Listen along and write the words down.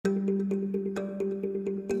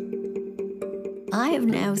I have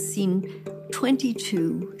now seen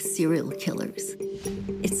 22 serial killers.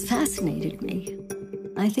 It's fascinated me.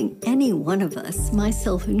 I think any one of us,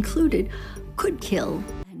 myself included, could kill.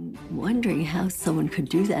 And wondering how someone could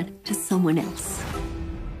do that to someone else.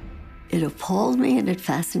 It appalled me and it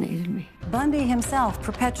fascinated me. Bundy himself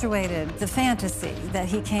perpetuated the fantasy that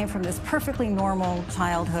he came from this perfectly normal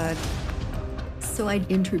childhood. So I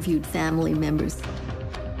interviewed family members.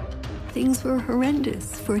 Things were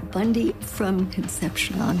horrendous for Bundy from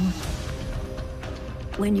conception onward.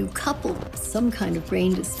 When you couple some kind of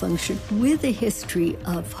brain dysfunction with a history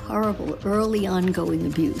of horrible early ongoing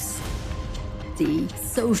abuse, the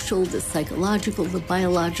social, the psychological, the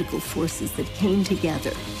biological forces that came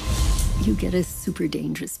together, you get a super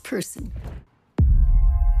dangerous person.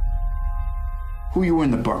 Who you were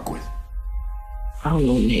in the park with? I don't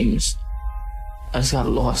know names. I just got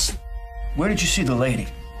lost. Where did you see the lady?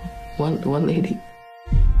 One lady.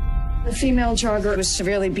 The female jogger was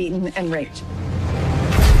severely beaten and raped.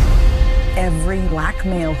 Every black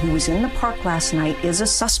male who was in the park last night is a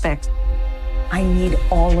suspect. I need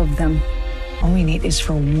all of them. All we need is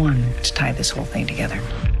for one to tie this whole thing together.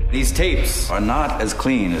 These tapes are not as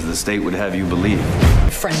clean as the state would have you believe.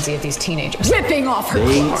 The frenzy of these teenagers. Ripping off her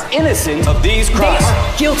They clothes. are innocent of these crimes. They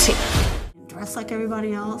are guilty. Dressed like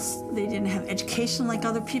everybody else. They didn't have education like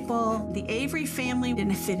other people. The Avery family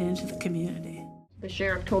didn't fit into the community. The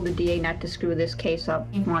sheriff told the DA not to screw this case up.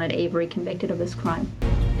 He wanted Avery convicted of this crime.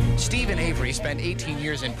 Stephen Avery spent 18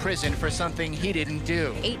 years in prison for something he didn't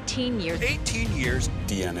do. 18 years. 18 years.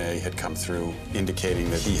 DNA had come through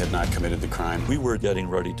indicating that he had not committed the crime. We were getting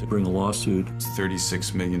ready to bring a lawsuit. It's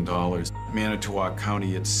 $36 million. Manitowoc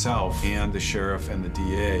County itself and the sheriff and the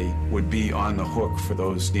DA would be on the hook for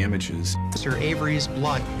those damages. Sir Avery's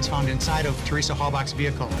blood is found inside of Teresa Halbach's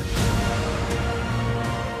vehicle.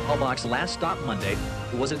 Halbach's last stop Monday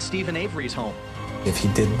was at Stephen Avery's home. If he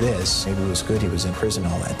did this, maybe it was good he was in prison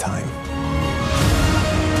all that time.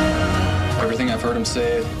 Everything I've heard him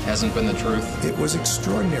say hasn't been the truth. It was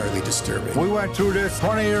extraordinarily disturbing. We went through this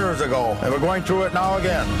 20 years ago, and we're going through it now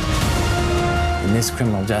again. In this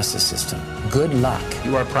criminal justice system, good luck.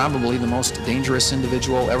 You are probably the most dangerous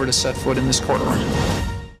individual ever to set foot in this courtroom.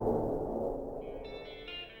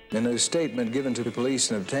 In a statement given to the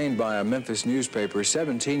police and obtained by a Memphis newspaper,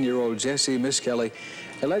 17-year-old Jesse Miskelly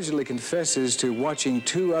allegedly confesses to watching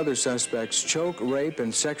two other suspects choke, rape,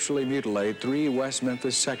 and sexually mutilate three West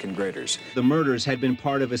Memphis second graders. The murders had been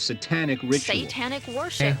part of a satanic ritual. Satanic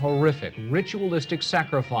worship. A horrific, ritualistic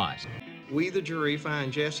sacrifice. We, the jury,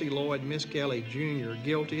 find Jesse Lloyd Miskelly, Jr.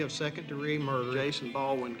 guilty of second-degree murder, Jason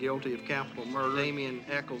Baldwin guilty of capital murder, Damian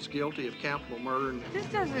Eccles guilty of capital murder. This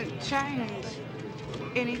doesn't change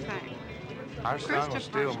anything. Our son was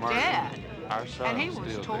still murdered. Dead. Our son and he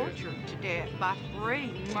was tortured to death by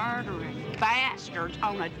three murdering bastards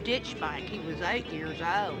on a ditch bank. He was 8 years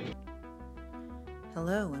old.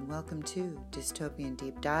 Hello and welcome to Dystopian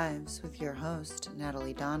Deep Dives with your host,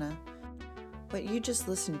 Natalie Donna. What you just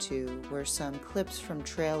listened to were some clips from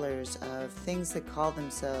trailers of things that call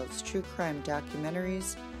themselves true crime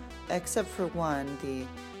documentaries, except for one, the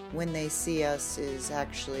When They See Us is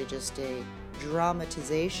actually just a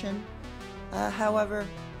dramatization. However,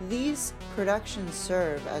 these productions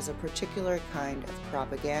serve as a particular kind of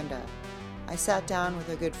propaganda. I sat down with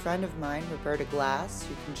a good friend of mine, Roberta Glass.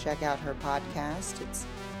 You can check out her podcast. It's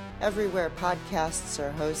everywhere podcasts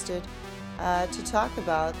are hosted, to talk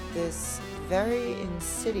about this very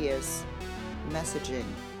insidious messaging.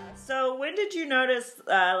 So when did you notice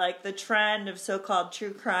the trend of so-called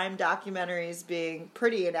true crime documentaries being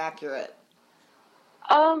pretty inaccurate?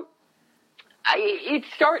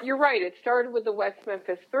 You're right. It started with the West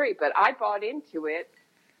Memphis 3, but I bought into it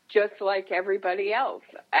just like everybody else.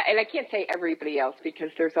 And I can't say everybody else because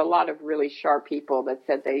there's a lot of really sharp people that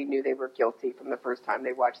said they knew they were guilty from the first time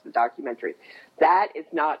they watched the documentary. That is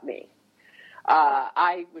not me.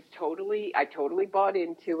 I totally bought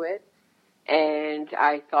into it, and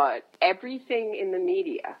I thought everything in the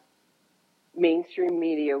media, mainstream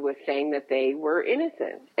media, was saying that they were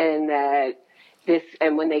innocent and that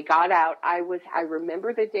and when they got out, I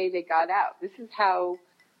remember the day they got out. This is how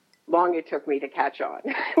long it took me to catch on.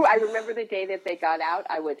 I remember the day that they got out.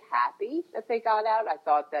 I was happy that they got out. I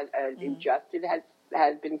thought that injustice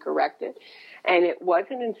had been corrected. And it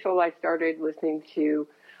wasn't until I started listening to,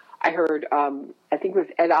 I heard, I think it was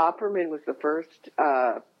Ed Opperman was the first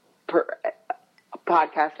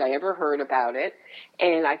podcast I ever heard about it.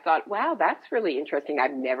 And I thought, wow, that's really interesting.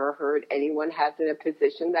 I've never heard anyone has in a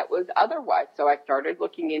position that was otherwise. So I started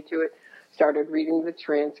looking into it, started reading the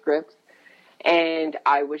transcripts, and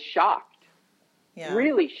I was shocked,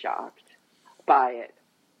 really shocked by it.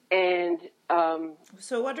 And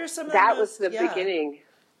so what are some of that those? Was the beginning.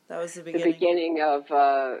 That was the beginning.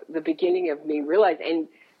 The beginning of me realizing. And,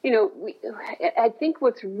 you know, I think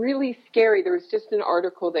what's really scary, there was just an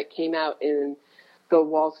article that came out in the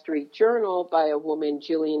Wall Street Journal by a woman,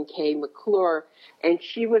 Gillian K. McClure, and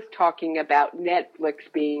she was talking about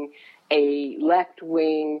Netflix being a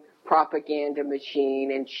left-wing propaganda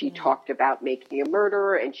machine, and she talked about Making a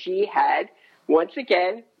Murderer, and she had, once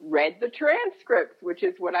again, read the transcripts, which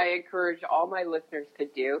is what I encourage all my listeners to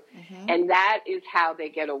do, and that is how they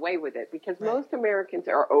get away with it, because most Americans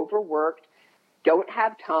are overworked, don't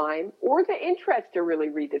have time, or the interest to really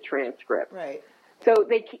read the transcript. Right. So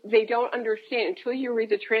they don't understand until you read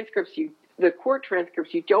the transcripts, the court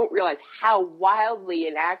transcripts, you don't realize how wildly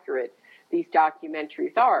inaccurate these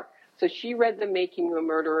documentaries are. So she read the Making a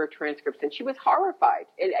Murderer transcripts, and she was horrified.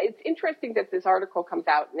 It's interesting that this article comes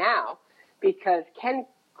out now because Ken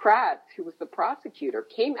Kratz, who was the prosecutor,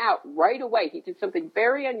 came out right away. He did something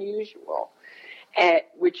very unusual,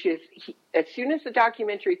 which is as soon as the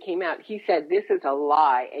documentary came out, he said, this is a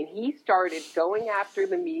lie. And he started going after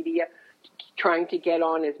the media, trying to get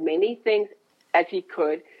on as many things as he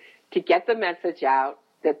could to get the message out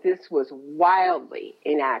that this was wildly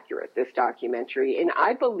inaccurate, this documentary. And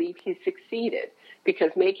I believe he succeeded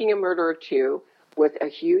because Making a Murderer 2 was a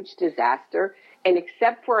huge disaster. And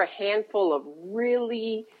except for a handful of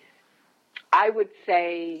really, I would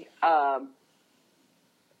say,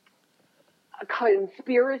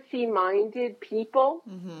 conspiracy-minded people,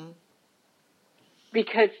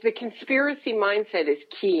 because the conspiracy mindset is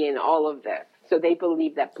key in all of this. So they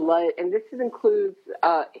believe that blood, and this includes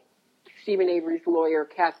Stephen Avery's lawyer,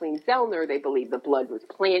 Kathleen Zellner, they believe the blood was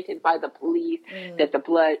planted by the police, that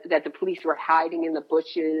the police were hiding in the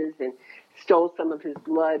bushes and stole some of his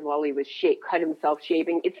blood while he was cut himself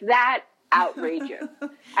shaving. It's that outrageous.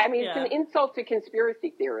 I mean, it's an insult to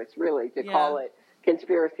conspiracy theorists, really, to call it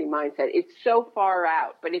conspiracy mindset. It's so far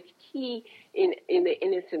out, but it's key in the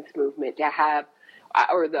innocence movement to have,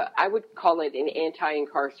 I would call it an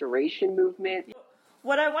anti-incarceration movement.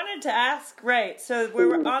 What I wanted to ask, so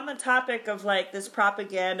we're on the topic of like this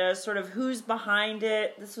propaganda, sort of who's behind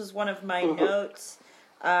it. This was one of my notes.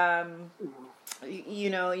 You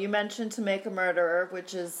know, you mentioned To Make a Murderer,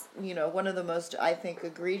 which is, you know, one of the most, I think,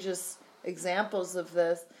 egregious examples of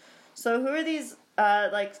this. So who are these,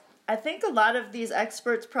 I think a lot of these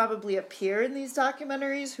experts probably appear in these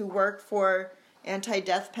documentaries who work for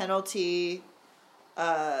anti-death penalty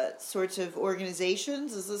sorts of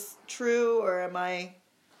organizations. Is this true, or am I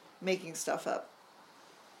making stuff up?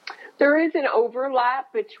 There is an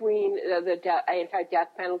overlap between the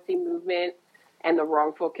anti-death penalty movement and the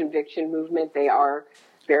wrongful conviction movement. They are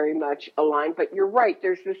very much aligned, but you're right.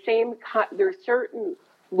 There's there's certain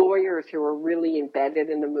lawyers who are really embedded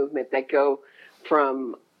in the movement that go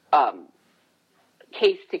from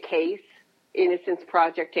case to case, Innocence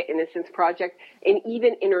Project to Innocence Project, and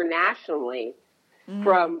even internationally.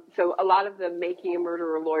 So a lot of the Making a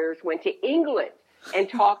Murderer lawyers went to England and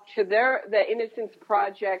talked to the Innocence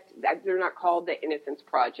Project. They're not called the Innocence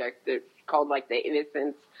Project. It's called like the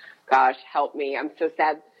Innocence. Gosh, help me. I'm so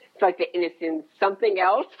sad. It's like the Innocence something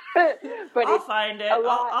else. But I'll find it.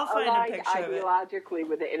 I'll find a picture of it. Ideologically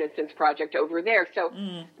with the Innocence Project over there. So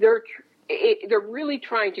they're really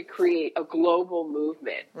trying to create a global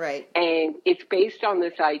movement. Right. And it's based on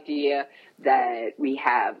this idea that we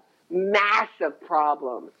have massive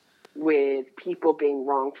problems with people being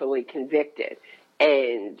wrongfully convicted,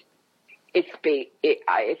 and it's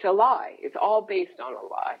a lie. It's all based on a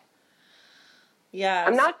lie. Yeah,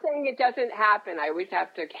 I'm not saying it doesn't happen. I always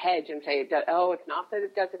have to hedge and say, it's not that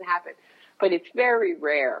it doesn't happen, but it's very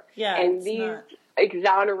rare. Yeah, and these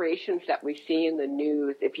exonerations that we see in the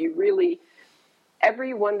news, if you really,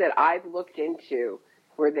 everyone that I've looked into,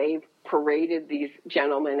 where they've paraded these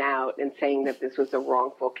gentlemen out and saying that this was a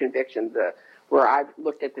wrongful conviction, where I've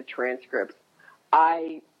looked at the transcripts,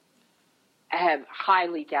 I have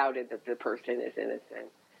highly doubted that the person is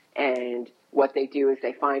innocent. And what they do is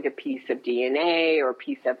they find a piece of DNA or a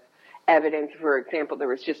piece of evidence. For example, there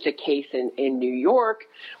was just a case in New York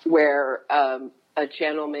where a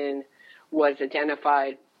gentleman was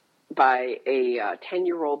identified by a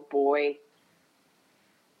 10-year-old boy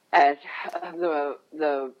as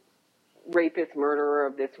the rapist murderer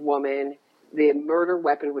of this woman. The murder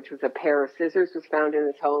weapon, which was a pair of scissors, was found in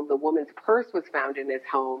his home. The woman's purse was found in his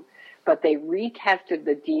home, but they retested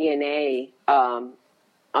the DNA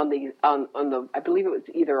on the I believe it was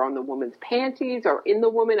either on the woman's panties or in the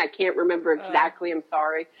woman. I can't remember exactly. I'm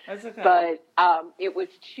sorry. That's okay. But it was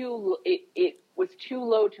too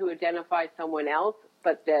low to identify someone else,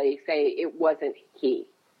 but they say it wasn't he.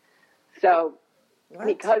 So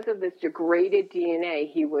Because of this degraded DNA,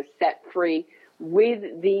 he was set free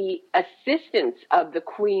with the assistance of the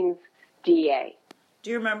Queen's DA. Do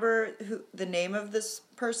you remember the name of this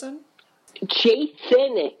person?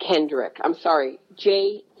 Jason Kendrick. I'm sorry,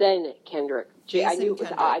 Jason Kendrick. I knew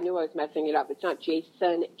I was messing it up. It's not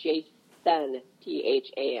Jason. Than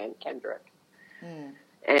Kendrick.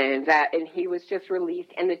 And he was just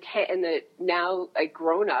released, and the now a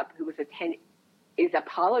grown up who was is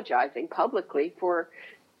apologizing publicly for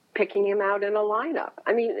picking him out in a lineup.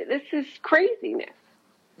 I mean, this is craziness.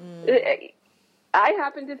 I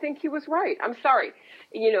happen to think he was right. I'm sorry.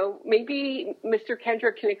 Maybe Mr.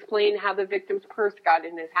 Kendrick can explain how the victim's purse got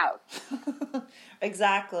in his house.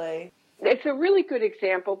 Exactly. It's a really good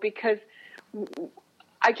example because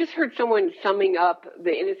I just heard someone summing up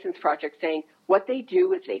the Innocence Project saying what they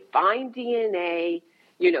do is they find DNA,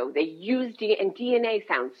 they use DNA, and DNA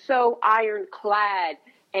sounds so ironclad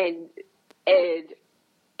and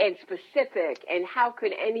specific, and how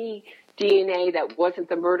could any DNA that wasn't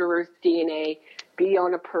the murderer's DNA be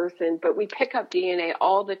on a person? But we pick up DNA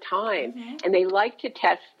all the time, and they like to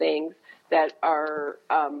test things that are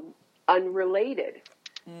unrelated.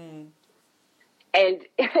 And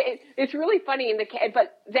it's really funny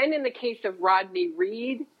but then in the case of Rodney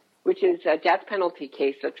Reed, which is a death penalty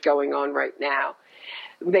case that's going on right now,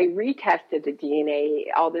 they retested the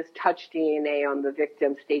DNA, all this touch DNA on the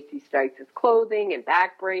victim, Stacey Stites' clothing and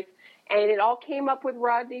back brace, and it all came up with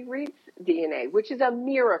Rodney Reed's DNA, which is a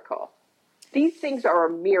miracle. These things are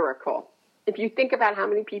a miracle. If you think about how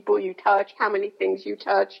many people you touch, how many things you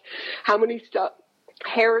touch, how many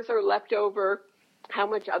hairs are left over, how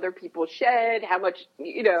much other people shed, how much,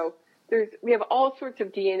 we have all sorts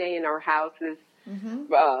of DNA in our houses.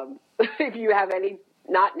 If you have any,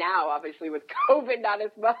 not now, obviously with COVID, not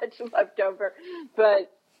as much left over,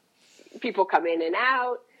 but people come in and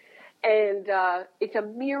out. And it's a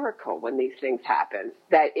miracle when these things happen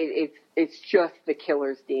that it's just the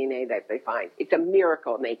killer's DNA that they find. It's a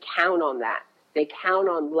miracle, and they count on that. They count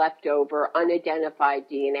on leftover, unidentified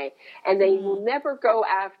DNA, and they will never go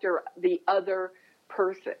after the other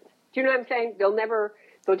person. Do you know what I'm saying?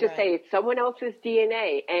 They'll just say it's someone else's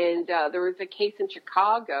DNA. And there was a case in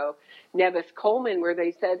Chicago, Nevis Coleman, where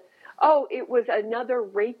they said, oh, it was another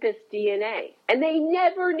rapist DNA. And they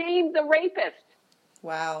never named the rapist.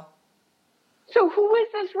 Wow. So who is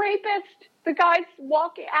this rapist? The guy's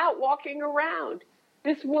walking around.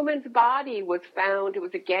 This woman's body was found. It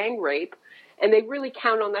was a gang rape. And they really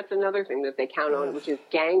count on, that's another thing that they count on, which is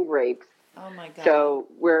gang rapes. Oh, my God. So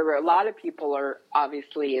where a lot of people are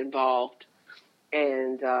obviously involved.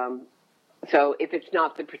 And so if it's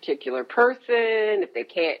not the particular person, if they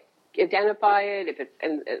can't identify it,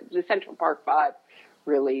 and the Central Park 5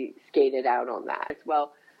 really skated out on that as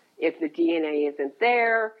well. If the DNA isn't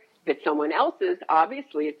there, if it's someone else's,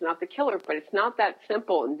 obviously it's not the killer, but it's not that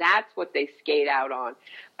simple, and that's what they skate out on.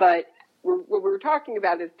 But what we're talking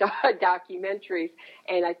about is documentaries,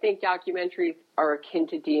 and I think documentaries are akin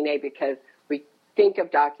to DNA because we think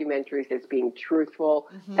of documentaries as being truthful,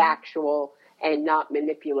 factual, and not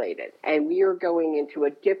manipulated. And we are going into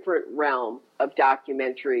a different realm of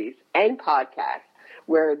documentaries and podcasts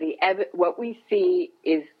where what we see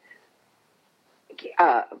is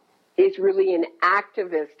really an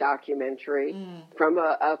activist documentary from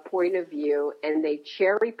a point of view, and they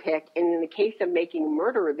cherry pick. And in the case of Making a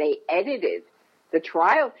Murderer, they edited the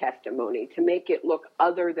trial testimony to make it look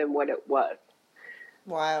other than what it was.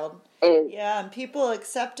 Wild. And people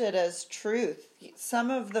accept it as truth. Some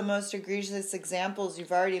of the most egregious examples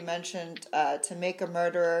you've already mentioned, To Make a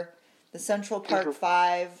Murderer, the Central Park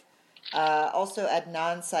 5, also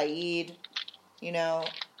Adnan Syed.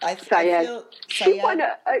 I feel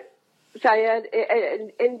Syed. Syed,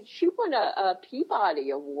 and she won a Peabody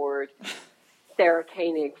Award, Sarah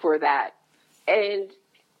Koenig, for that. And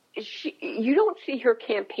you don't see her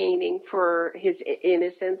campaigning for his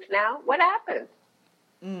innocence now. What happened?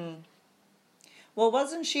 Well,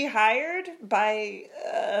 wasn't she hired by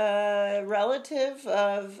a relative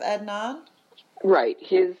of Adnan? Right.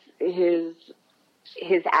 His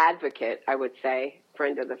advocate, I would say,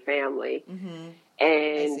 friend of the family.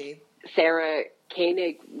 And Sarah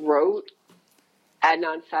Koenig wrote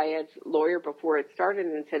Adnan Syed's lawyer before it started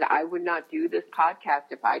and said, I would not do this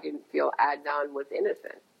podcast if I didn't feel Adnan was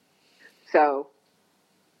innocent. So...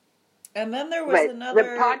 And then there was another... The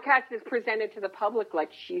podcast is presented to the public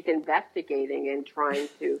like she's investigating and trying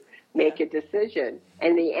to make a decision.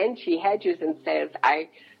 In the end, she hedges and says, I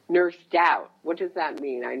nursed doubt. What does that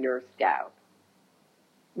mean, I nursed doubt?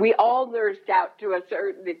 We all nurse doubt to a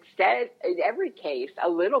certain extent in every case, a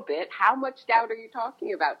little bit. How much doubt are you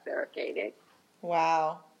talking about, Sarah Koenig?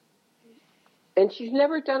 Wow. And she's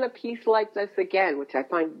never done a piece like this again, which I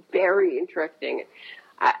find very interesting.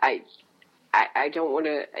 I don't want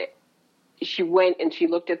to. She went and she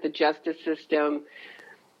looked at the justice system,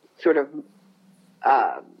 sort of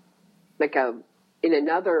in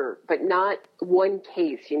another, but not one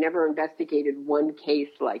case. She never investigated one case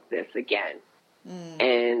like this again.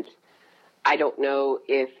 And I don't know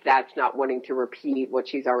if that's not wanting to repeat what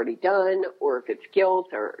she's already done, or if it's guilt,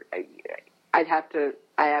 or I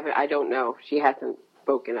don't know. She hasn't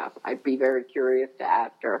spoken up. I'd be very curious to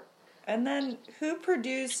ask her. And then who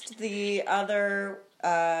produced the other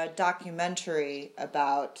documentary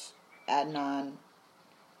about Adnan?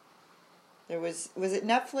 Was it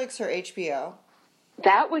Netflix or HBO?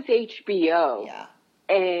 That was HBO. Yeah.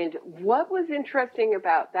 And what was interesting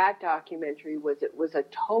about that documentary was it was a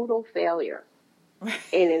total failure. And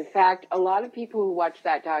in fact, a lot of people who watched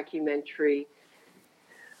that documentary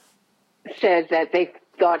said that they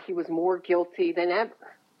thought he was more guilty than ever.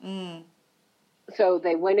 So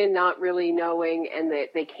they went in not really knowing, and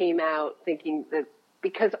they came out thinking that,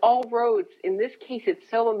 because all roads, in this case, it's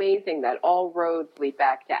so amazing that all roads lead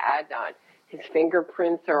back to Adnan. His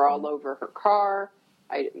fingerprints are all over her car,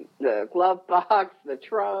 the glove box, the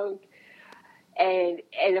trunk. And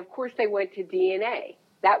of course they went to DNA.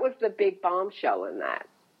 That was the big bombshell in that,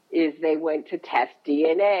 is they went to test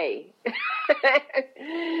DNA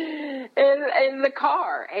in the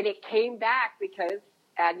car. And it came back because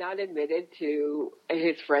Adnan admitted to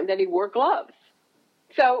his friend that he wore gloves.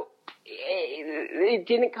 So it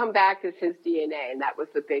didn't come back as his DNA, and that was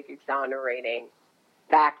the big exonerating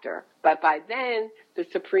factor. But by then, the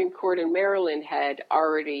Supreme Court in Maryland had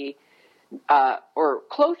already, or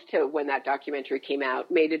close to when that documentary came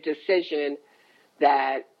out, made a decision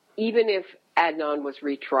that even if Adnan was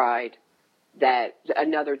retried, that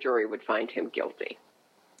another jury would find him guilty.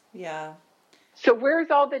 Yeah. So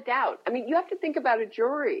where's all the doubt? I mean, you have to think about a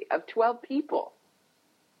jury of 12 people.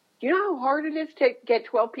 Do you know how hard it is to get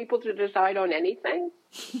 12 people to decide on anything?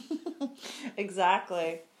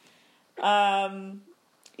 Exactly.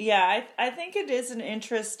 Yeah, I think it is an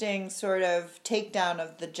interesting sort of takedown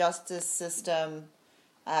of the justice system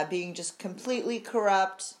being just completely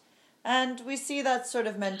corrupt. And we see that sort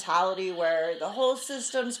of mentality where the whole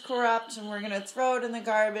system's corrupt and we're going to throw it in the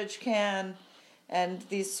garbage can. And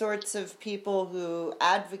these sorts of people who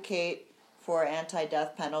advocate for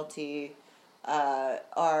anti-death penalty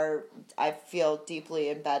are, I feel, deeply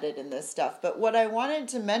embedded in this stuff. But what I wanted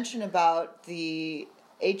to mention about the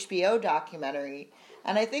HBO documentary,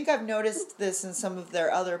 and I think I've noticed this in some of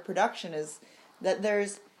their other production, is that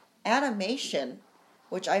there's animation,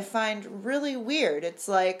 which I find really weird. It's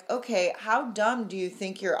like, okay, how dumb do you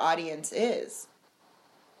think your audience is?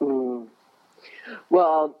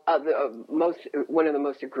 Well, one of the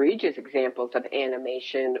most egregious examples of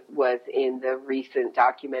animation was in the recent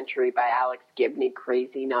documentary by Alex Gibney,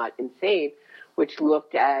 Crazy Not Insane, which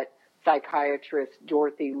looked at psychiatrist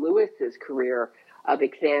Dorothy Lewis's career of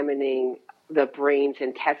examining the brains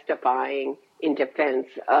and testifying in defense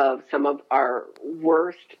of some of our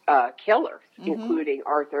worst killers, including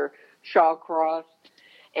Arthur Shawcross.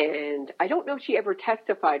 And I don't know if she ever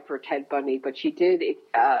testified for Ted Bundy, but she did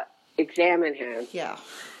examine him. Yeah.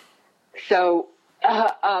 So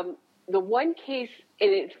the one case,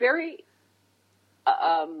 and it's very,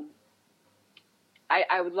 I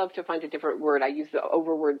would love to find a different word. I use the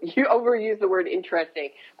you overuse the word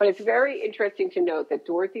interesting, but it's very interesting to note that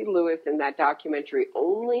Dorothy Lewis in that documentary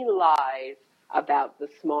only lies about the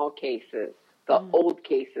small cases, the old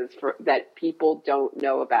cases that people don't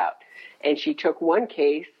know about. And she took one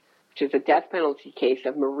case, which is a death penalty case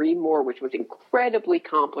of Marie Moore, which was incredibly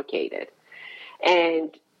complicated.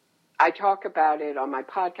 And I talk about it on my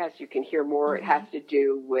podcast. You can hear more. It has to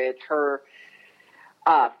do with her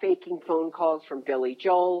faking phone calls from Billy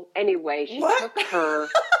Joel. Anyway, she took her.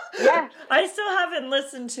 Yeah. I still haven't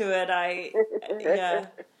listened to it. I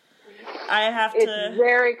have to. It's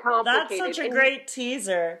very complicated. That's such a great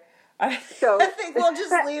teaser. So I think we'll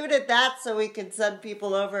just leave it at that so we can send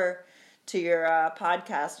people over to your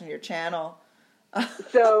podcast and your channel.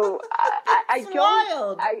 So I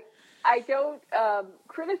don't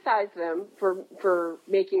criticize them for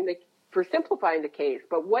simplifying the case,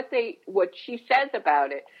 but what she says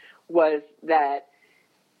about it was that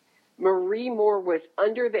Marie Moore was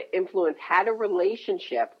under the influence, had a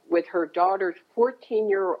relationship with her daughter's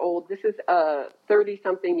 14-year-old. This is a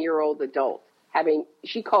 30-something-year-old adult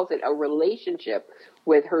she calls it a relationship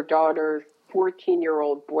with her daughter's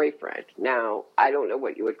 14-year-old boyfriend. Now, I don't know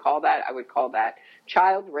what you would call that. I would call that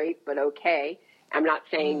child rape, but okay. I'm not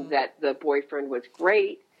saying that the boyfriend was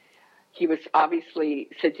great. He was obviously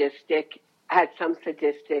sadistic. had some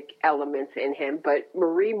sadistic elements in him, but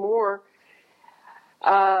Marie Moore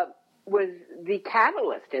was the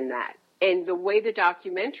catalyst in that. And the way the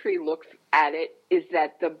documentary looks at it is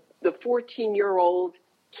that the 14-year-old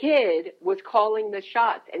kid was calling the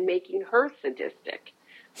shots and making her sadistic.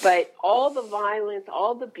 But all the violence,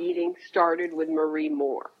 all the beating started with Marie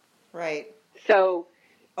Moore. Right. So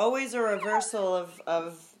always a reversal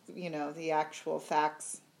of the actual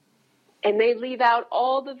facts. And they leave out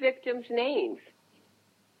all the victims' names.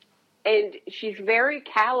 And she's very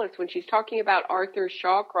callous when she's talking about Arthur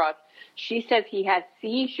Shawcross. She says he has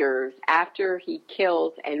seizures after he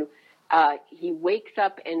kills, and he wakes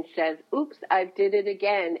up and says, "Oops, I did it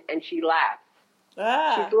again," and she laughs.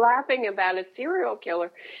 She's laughing about a serial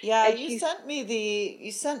killer. Yeah, you sent me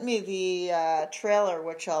the trailer,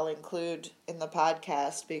 which I'll include in the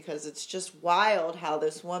podcast, because it's just wild how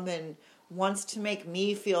this woman wants to make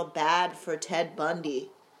me feel bad for Ted Bundy.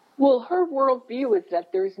 Well, her worldview is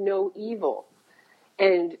that there's no evil.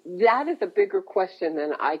 And that is a bigger question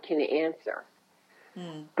than I can answer.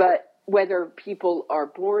 But whether people are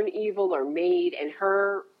born evil or made, and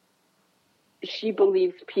she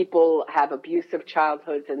believes people have abusive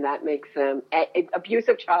childhoods, and that makes them,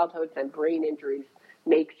 abusive childhoods and brain injuries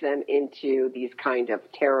makes them into these kind of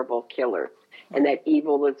terrible killers, and that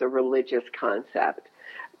evil is a religious concept.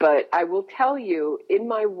 But I will tell you, in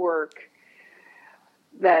my work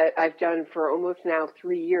that I've done for almost now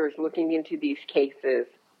 3 years looking into these cases,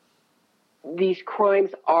 these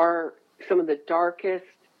crimes are some of the darkest,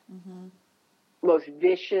 most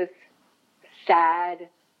vicious, sad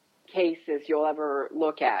cases you'll ever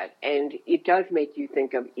look at. And it does make you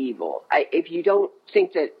think of evil. If you don't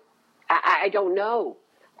think that, I don't know.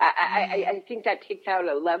 I think that takes out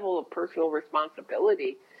a level of personal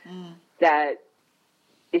responsibility that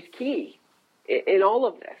is key in all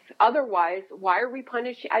of this. Otherwise, why are we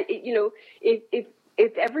punishing?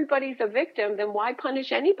 If everybody's a victim, then why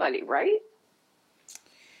punish anybody, right?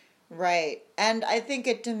 Right. And I think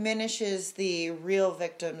it diminishes the real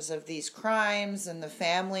victims of these crimes and the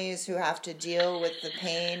families who have to deal with the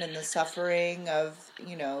pain and the suffering of,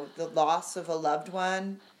 the loss of a loved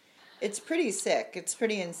one. It's pretty sick. It's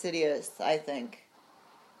pretty insidious, I think.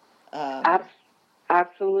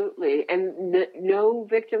 Absolutely. And no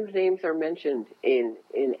victims' names are mentioned in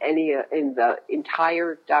the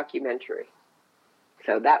entire documentary.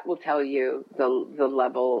 So that will tell you the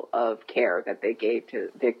level of care that they gave to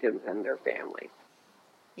victims and their families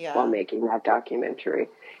while making that documentary.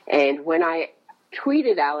 And when I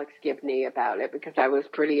tweeted Alex Gibney about it, because I was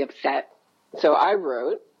pretty upset, so I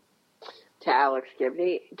wrote to Alex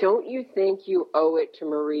Gibney, "Don't you think you owe it to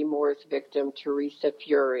Marie Moore's victim, Teresa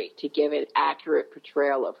Fury, to give an accurate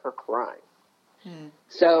portrayal of her crime?"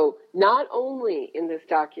 So not only in this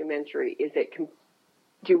documentary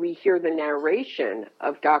do we hear the narration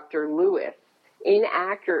of Dr. Lewis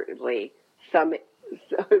inaccurately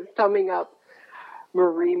summing up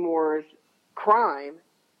Marie Moore's crime,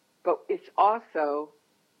 but it's also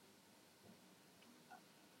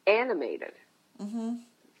animated.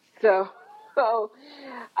 So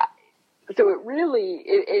it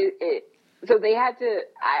really, so they had to,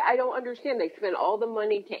 I don't understand. They spent all the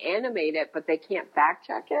money to animate it, but they can't fact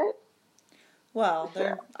check it. Well,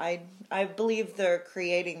 I believe they're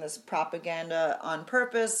creating this propaganda on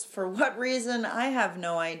purpose. For what reason, I have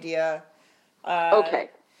no idea. Okay.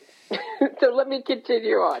 So let me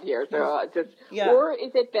continue on here. So Or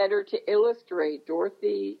is it better to illustrate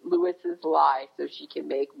Dorothy Lewis's lie so she can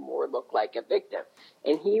make Moore look like a victim?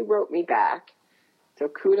 And he wrote me back. So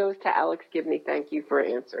kudos to Alex Gibney. Thank you for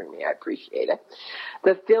answering me. I appreciate it.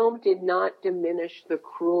 "The film did not diminish the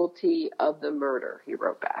cruelty of the murder," he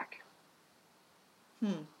wrote back.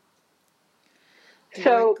 Do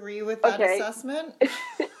you agree with that assessment?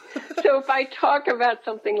 So if I talk about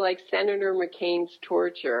something like Senator McCain's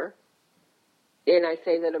torture, and I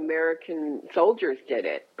say that American soldiers did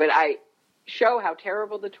it, but I show how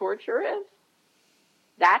terrible the torture is,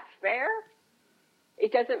 that's fair?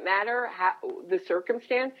 It doesn't matter the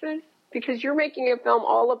circumstances? Because you're making a film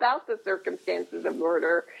all about the circumstances of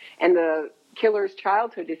murder, and the killer's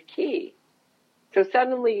childhood is key. So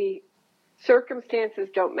suddenly circumstances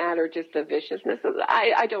don't matter, just the viciousness of it.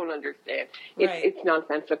 I don't understand. It's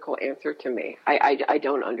nonsensical answer to me. I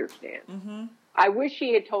don't understand. I wish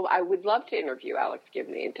he had told. I would love to interview Alex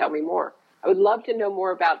Gibney and tell me more. I would love to know more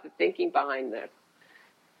about the thinking behind this,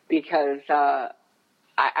 because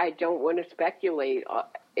I don't want to speculate.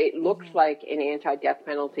 It looks like an anti-death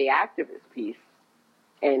penalty activist piece,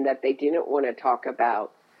 and that they didn't want to talk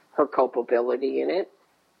about her culpability in it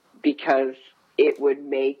because it would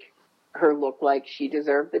make her look like she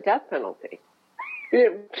deserved the death penalty.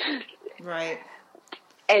 Right.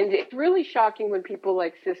 And it's really shocking when people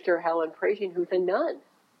like Sister Helen Prasian, who's a nun,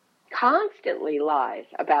 constantly lies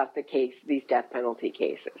about these death penalty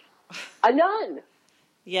cases. A nun.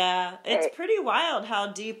 Yeah, it's pretty wild how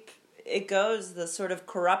deep it goes, the sort of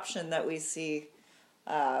corruption that we see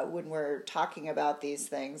when we're talking about these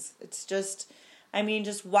things. It's just, I mean,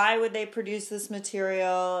 just why would they produce this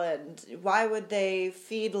material, and why would they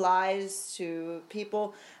feed lies to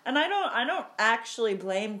people? And I don't actually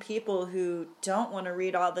blame people who don't want to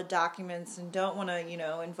read all the documents and don't want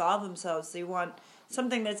to, involve themselves. They want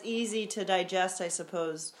something that's easy to digest, I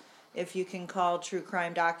suppose, if you can call true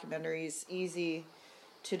crime documentaries easy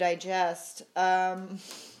to digest. I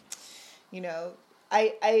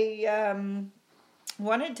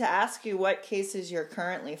wanted to ask you what cases you're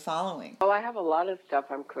currently following. Oh, I have a lot of stuff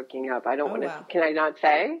I'm cooking up. I don't want to. Wow. Can I not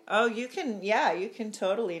say? Oh, you can. Yeah, you can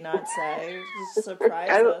totally not say. Just surprise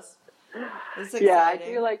us. It's exciting. Yeah, I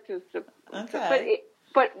do like to. Okay.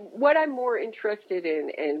 But what I'm more interested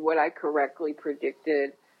in, and what I correctly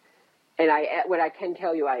predicted, and what I can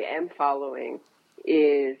tell you I am following,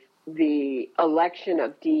 is the election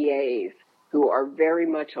of DAs who are very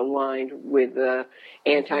much aligned with the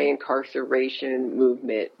anti-incarceration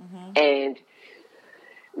movement, and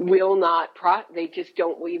will not, they just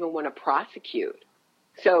don't even want to prosecute.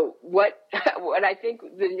 So what I think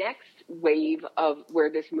the next wave of where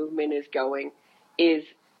this movement is going is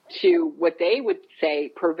to, what they would say,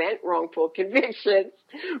 prevent wrongful convictions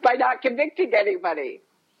by not convicting anybody.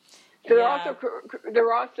 So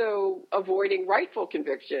they're also avoiding rightful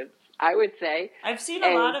convictions, I would say. I've seen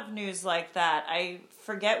a lot of news like that. I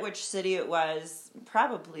forget which city it was,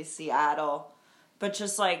 probably Seattle, but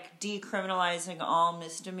just like decriminalizing all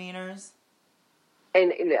misdemeanors.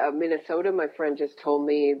 And in Minnesota, my friend just told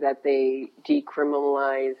me that they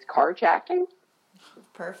decriminalized carjacking.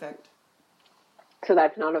 Perfect. So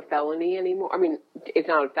that's not a felony anymore. I mean, it's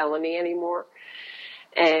not a felony anymore.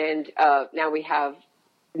 And now we have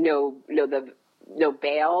no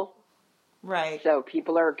bail. Right. So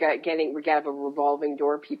people are we have a revolving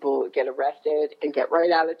door. People get arrested and get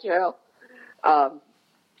right out of jail,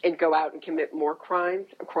 and go out and commit more crimes.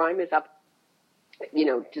 Crime is up,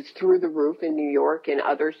 just through the roof in New York and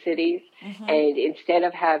other cities. Mm-hmm. And instead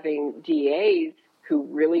of having DAs who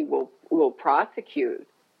really will prosecute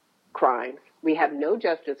crimes, we have no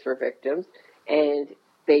justice for victims, and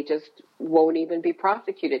they just won't even be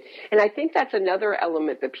prosecuted. And I think that's another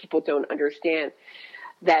element that people don't understand,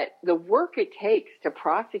 that the work it takes to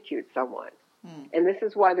prosecute someone, and this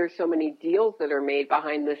is why there's so many deals that are made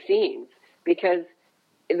behind the scenes, because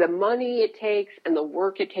the money it takes and the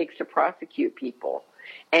work it takes to prosecute people.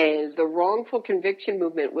 And the wrongful conviction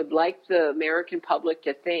movement would like the American public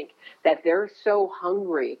to think that they're so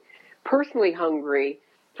hungry, personally hungry,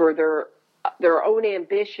 for their own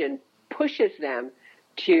ambition pushes them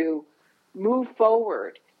to move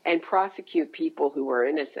forward and prosecute people who are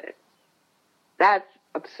innocent. That's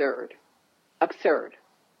absurd. Absurd.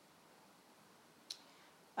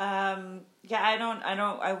 I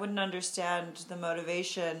wouldn't understand the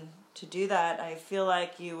motivation to do that. I feel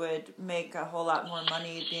like you would make a whole lot more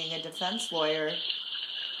money being a defense lawyer.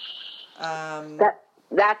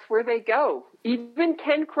 That's where they go. Even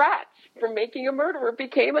Ken Kratz, from Making a Murderer,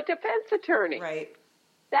 became a defense attorney. Right.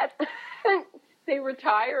 They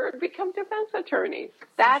retire and become defense attorneys.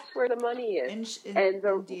 That's where the money is. And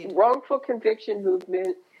the indeed. Wrongful conviction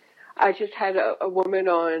movement, I just had a woman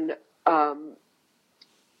on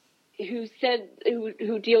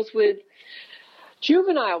who deals with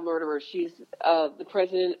juvenile murderers. She's the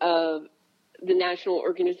president of the National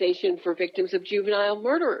Organization for Victims of Juvenile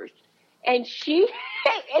Murderers. And she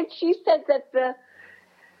said that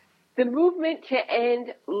the movement to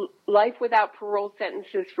end life without parole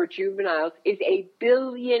sentences for juveniles is a $1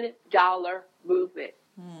 billion movement.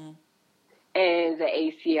 And the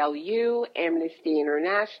ACLU, Amnesty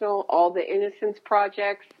International, all the Innocence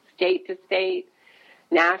Projects, state to state,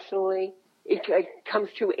 nationally, it comes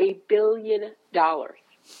to $1 billion.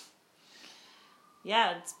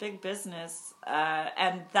 Yeah, it's big business.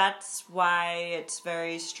 And that's why it's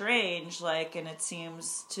very strange, and it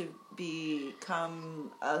seems to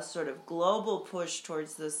become a sort of global push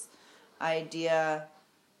towards this idea,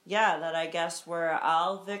 that I guess we're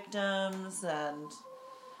all victims, and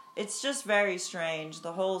it's just very strange,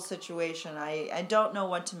 the whole situation. I don't know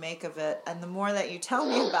what to make of it, and the more that you tell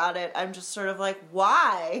me about it, I'm just sort of like,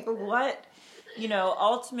 why? What?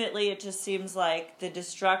 Ultimately it just seems like the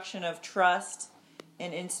destruction of trust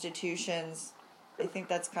in institutions. I think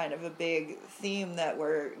that's kind of a big theme that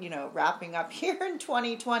we're, wrapping up here in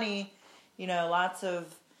 2020. Lots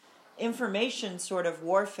of information sort of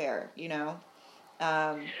warfare,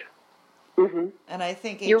 Mm-hmm. And I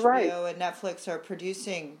think You're HBO right. and Netflix are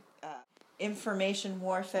producing information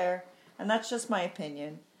warfare, and that's just my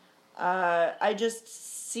opinion. I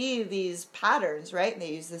just see these patterns, right? And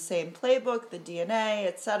they use the same playbook, the DNA,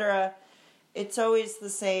 etc. It's always the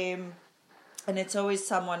same, and it's always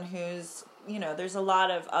someone who's, there's a lot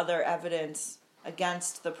of other evidence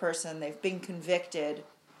against the person. They've been convicted,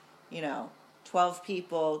 12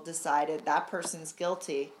 people decided that person's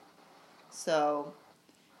guilty. So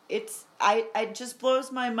it just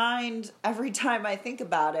blows my mind every time I think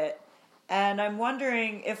about it. And I'm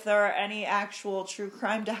wondering if there are any actual true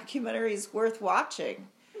crime documentaries worth watching.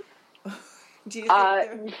 Do you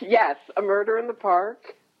think yes, A Murder in the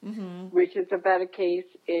Park, which is about a case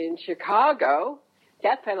in Chicago,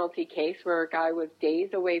 death penalty case where a guy was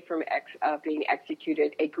days away from being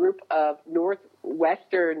executed. A group of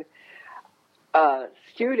Northwestern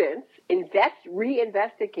students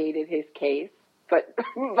reinvestigated his case, but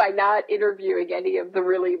by not interviewing any of the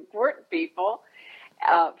really important people.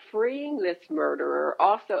 Freeing this murderer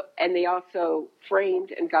and they also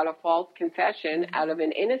framed and got a false confession out of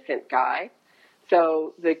an innocent guy.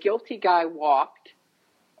 So the guilty guy walked,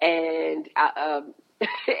 and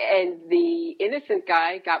the innocent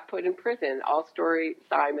guy got put in prison. All Story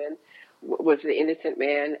Simon was the innocent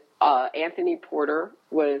man. Anthony Porter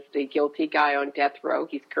was the guilty guy on death row.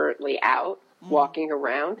 He's currently out, walking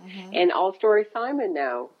around. And All Story Simon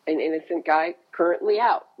now, an innocent guy, currently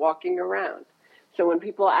out, walking around. So when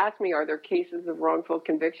people ask me, are there cases of wrongful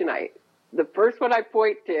conviction, the first one I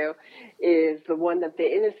point to is the one that the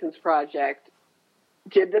Innocence Project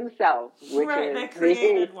did themselves. Which is they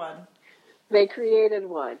created one. They created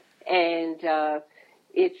one. And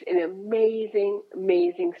it's an amazing,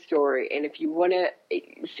 amazing story. And if you want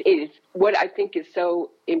to, what I think is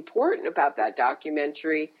so important about that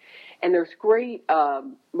documentary, and there's great,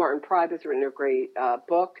 Martin Pribe has written a great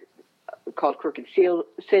book called Crooked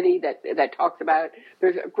City that talks about it.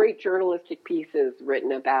 There's great journalistic pieces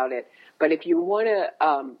written about it. But if you want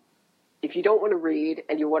to, if you don't want to read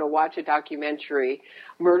and you want to watch a documentary,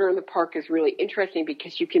 Murder in the Park is really interesting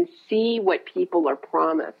because you can see what people are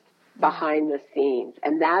promised behind the scenes.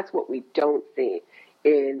 And that's what we don't see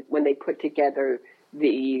when they put together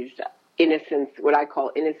these what I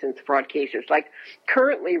call innocence fraud cases. Like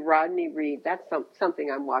currently Rodney Reed, that's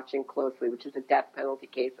something I'm watching closely, which is a death penalty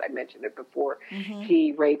case. I mentioned it before.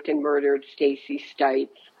 He raped and murdered Stacey Stites.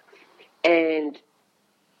 And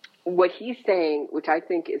what he's saying, which I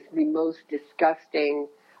think is the most disgusting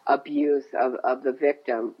abuse of the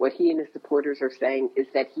victim, what he and his supporters are saying is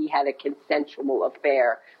that he had a consensual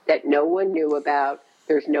affair that no one knew about.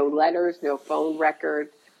 There's no letters, no phone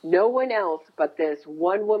records. No one else but this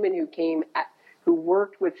one woman who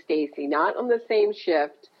worked with Stacey, not on the same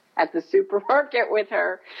shift at the supermarket with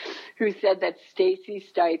her, who said that Stacey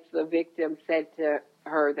Stites, the victim, said to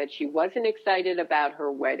her that she wasn't excited about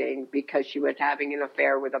her wedding because she was having an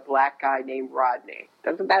affair with a black guy named Rodney.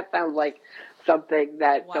 Doesn't that sound like something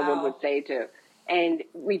that someone would say to? And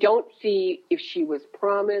we don't see if she was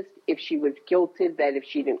promised, if she was guilted, that if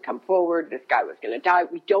she didn't come forward, this guy was going to die.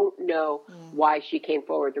 We don't know why she came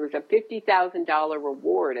forward. There was a $50,000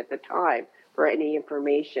 reward at the time for any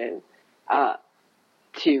information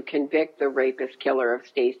to convict the rapist killer of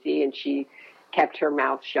Stacey, and she kept her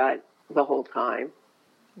mouth shut the whole time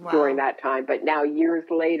during that time. But now, years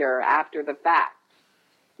later, after the fact,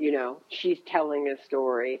 she's telling a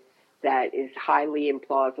story that is highly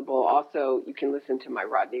implausible. Also, you can listen to my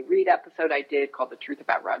Rodney Reed episode I did called The Truth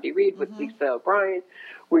About Rodney Reed with Lisa O'Brien,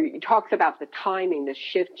 where he talks about the timing, the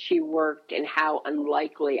shift she worked, and how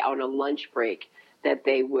unlikely on a lunch break that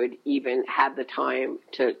they would even have the time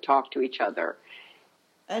to talk to each other.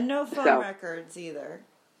 And no phone records either.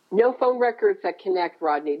 No phone records that connect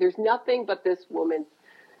Rodney. There's nothing but this woman's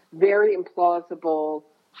very implausible,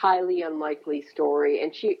 highly unlikely story.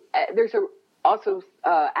 And there's also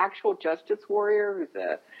Actual Justice Warrior,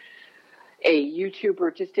 who's a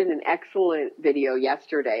YouTuber, just did an excellent video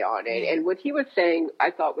yesterday on it. And what he was saying,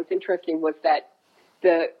 I thought was interesting, was that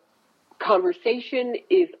the conversation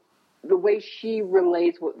is, the way she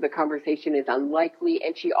relays the conversation is unlikely,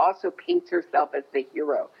 and she also paints herself as the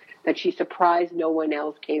hero, that she's surprised no one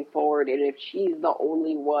else came forward, and if she's the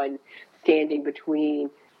only one standing between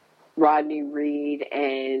Rodney Reed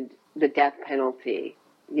and the death penalty,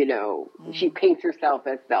 she paints herself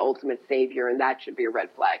as the ultimate savior, and that should be a red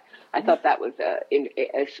flag. I thought that was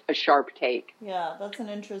a sharp take. Yeah, that's an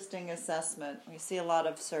interesting assessment. We see a lot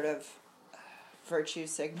of sort of virtue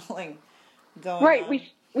signaling going on. Right.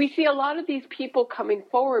 We see a lot of these people coming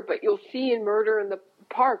forward, but you'll see in Murder in the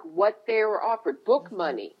Park what they were offered. Book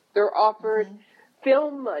money. They're offered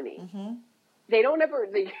film money.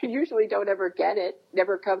 they usually don't ever get it,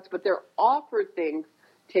 never comes, but they're offered things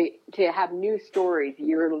to have new stories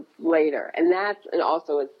years later. And that's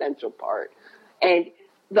also an essential part. And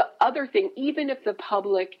the other thing, even if the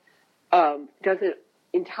public doesn't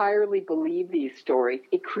entirely believe these stories,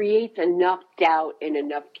 it creates enough doubt and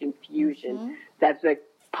enough confusion that the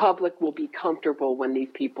public will be comfortable when these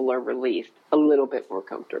people are released, a little bit more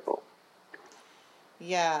comfortable.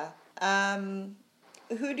 Yeah.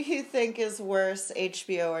 Who do you think is worse,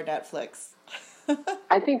 HBO or Netflix?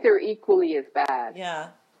 I think they're equally as bad. Yeah.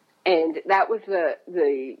 And that was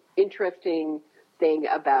the interesting thing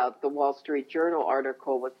about the Wall Street Journal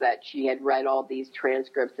article, was that she had read all these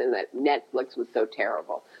transcripts and that Netflix was so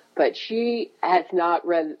terrible. But she has not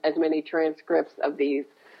read as many transcripts of these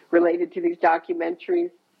related to these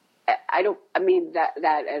documentaries. I mean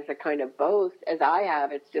that as a kind of boast as I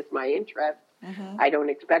have. It's just my interest. I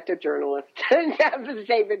don't expect a journalist to have the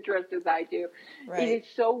same interest as I do. Right. It is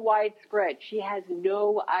so widespread. She has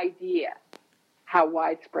no idea how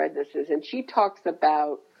widespread this is. And she talks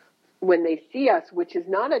about When They See Us, which is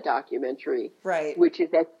not a documentary, right, which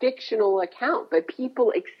is a fictional account, but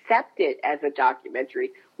people accept it as a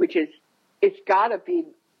documentary, which is, it's got to be,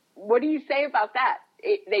 what do you say about that?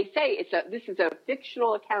 They say this is a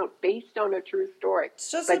fictional account based on a true story.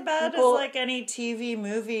 It's just as bad as like any TV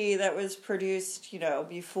movie that was produced,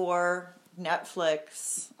 before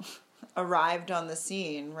Netflix arrived on the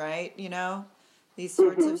scene, right? These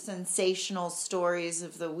sorts of sensational stories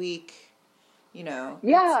of the week, Yeah,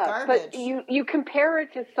 it's garbage. but you compare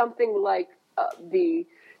it to something like the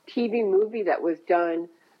TV movie that was done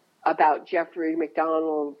about Jeffrey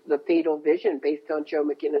McDonald's The Fatal Vision, based on Joe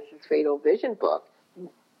McGinnis's Fatal Vision book.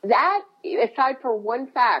 That, aside from one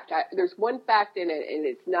fact, there's one fact in it, and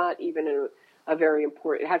it's not even a very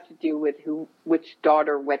important. It has to do with which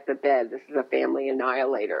daughter wet the bed. This is a family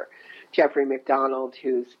annihilator, Jeffrey McDonald,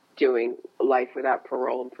 who's doing life without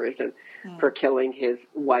parole in prison for killing his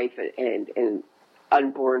wife and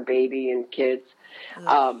unborn baby and kids.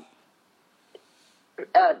 That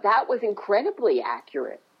was incredibly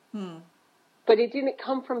accurate, but it didn't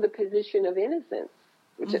come from the position of innocence.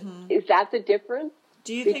 Is that the difference?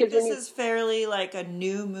 Do you think this is fairly like a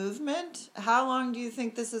new movement? How long do you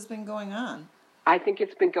think this has been going on? I think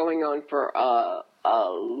it's been going on for a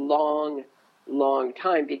long, long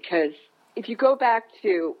time, because if you go back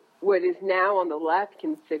to what is now on the left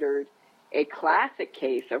considered a classic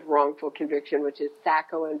case of wrongful conviction, which is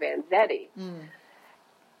Sacco and Vanzetti,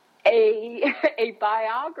 a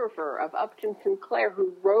biographer of Upton Sinclair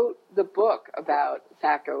who wrote the book about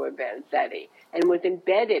Sacco and Vanzetti and was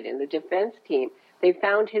embedded in the defense team, they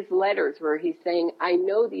found his letters where he's saying, I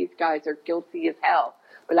know these guys are guilty as hell,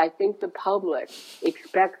 but I think the public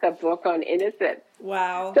expects a book on innocence.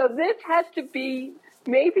 Wow. So this has to be,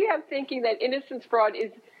 maybe I'm thinking that innocence fraud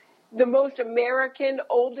is the most American,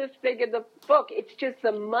 oldest thing in the book. It's just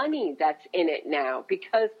the money that's in it now,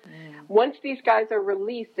 because once these guys are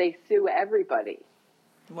released, they sue everybody.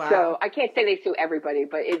 Wow. So I can't say they sue everybody,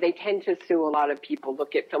 but they tend to sue a lot of people.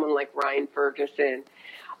 Look at someone like Ryan Ferguson.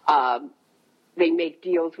 They make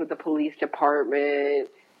deals with the police department.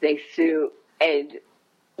 They sue. And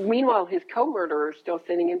meanwhile, his co-murderer is still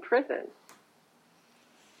sitting in prison.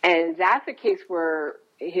 And that's a case where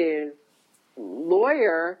his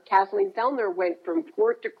lawyer, Kathleen Zellner, went from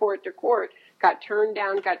court to court to court, got turned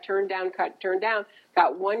down,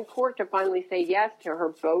 got one court to finally say yes to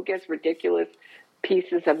her bogus, ridiculous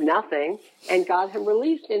pieces of nothing, and got him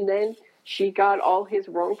released. And then she got all his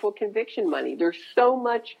wrongful conviction money. There's so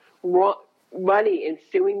much money in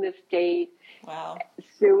suing the state,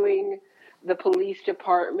 suing the police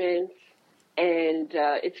departments, and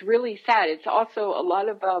it's really sad. It's also a lot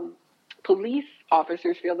of police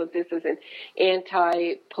officers feel that this is an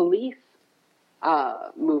anti-police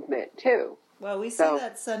movement too. Well, we see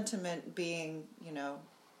that sentiment being,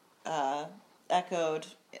 echoed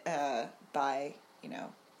by,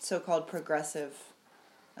 so-called progressive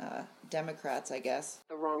Democrats, I guess.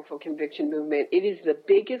 The wrongful conviction movement. It is the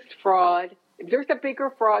biggest fraud. If there's a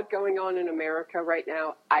bigger fraud going on in America right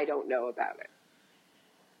now, I don't know about it.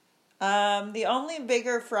 The only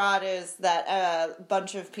bigger fraud is that a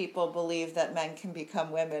bunch of people believe that men can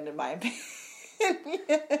become women, in my opinion.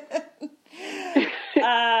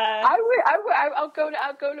 I'll go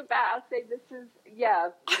to bat. I'll say this is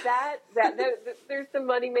there's some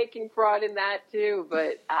money making fraud in that too,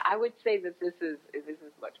 but I would say that this is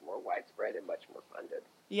much more widespread and much more funded.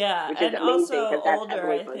 Yeah, and also older,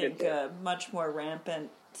 I think, much more rampant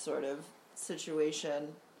sort of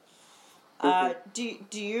situation. Do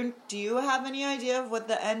you have any idea of what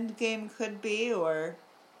the end game could be, or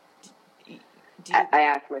I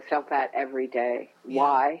ask myself that every day. Yeah.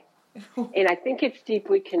 Why? And I think it's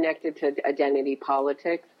deeply connected to identity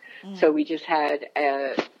politics. So we just had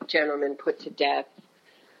a gentleman put to death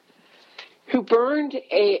who burned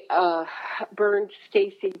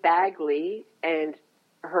Stacey Bagley, and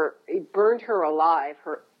he burned her alive.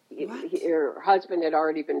 Her husband had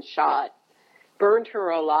already been shot, burned her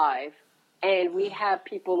alive. And we have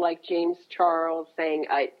people like James Charles saying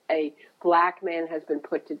a black man has been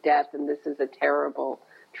put to death, and this is a terrible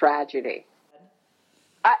tragedy.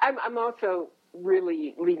 I'm also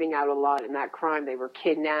really leaving out a lot in that crime. They were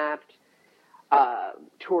kidnapped,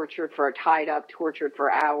 tortured tied up, tortured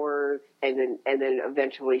for hours, and then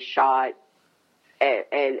eventually shot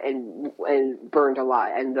and burned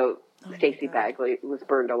alive. And Stacey Bagley was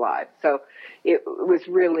burned alive. So it was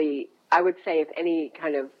really, I would say, if any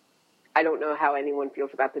kind of, I don't know how anyone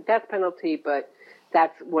feels about the death penalty, but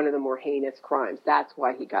that's one of the more heinous crimes. That's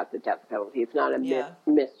why he got the death penalty. It's not a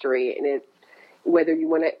mystery, and it's whether you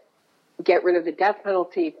want to get rid of the death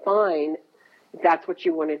penalty, fine, if that's what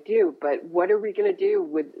you want to do. But what are we going to do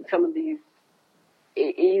with some of these?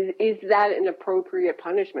 Is that an appropriate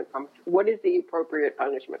punishment? What is the appropriate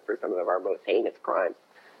punishment for some of our most heinous crimes?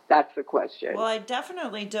 That's the question. Well, I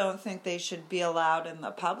definitely don't think they should be allowed in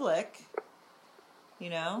the public. You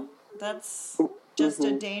know, that's just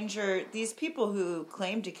a danger. These people who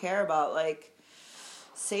claim to care about, like,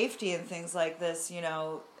 safety and things like this, you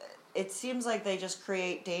know, it seems like they just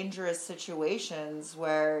create dangerous situations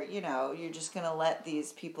where, you know, you're just going to let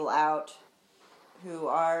these people out who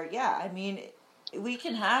are, I mean, we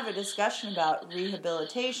can have a discussion about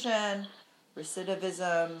rehabilitation,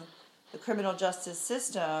 recidivism, the criminal justice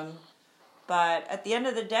system, but at the end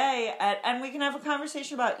of the day, and we can have a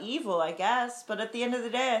conversation about evil, I guess, but at the end of the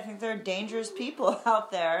day, I think there are dangerous people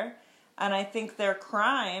out there, and I think their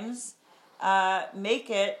crimes make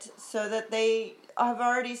it so that they have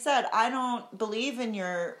already said, I don't believe in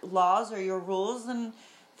your laws or your rules, and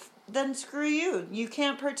then screw you. You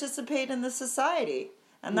can't participate in the society.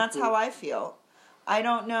 And that's how I feel. I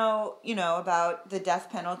don't know, you know, about the death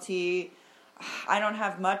penalty. I don't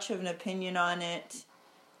have much of an opinion on it.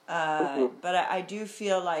 But I do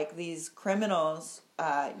feel like these criminals,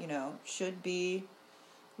 you know, should be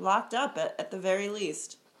locked up at the very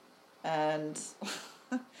least. And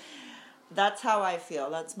that's how I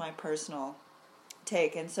feel. That's my personal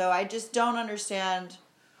take. And so I just don't understand.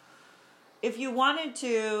 If you wanted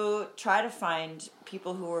to try to find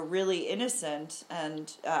people who were really innocent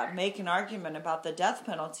and make an argument about the death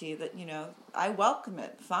penalty, that, you know, I welcome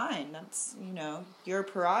it. Fine. That's, you know, your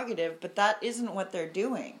prerogative. But that isn't what they're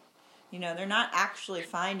doing. You know, they're not actually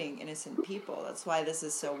finding innocent people. That's why this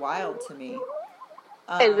is so wild to me.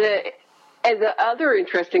 And the other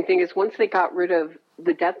interesting thing is once they got rid of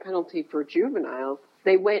the death penalty for juveniles,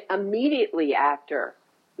 they went immediately after.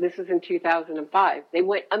 This was in 2005. They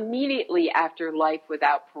went immediately after life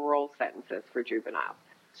without parole sentences for juveniles.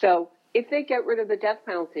 So if they get rid of the death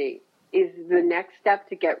penalty, is the next step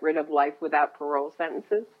to get rid of life without parole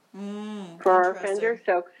sentences for our offenders?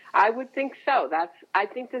 So I would think so. I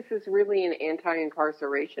think this is really an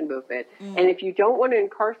anti-incarceration movement. And if you don't want to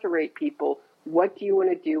incarcerate people, what do you want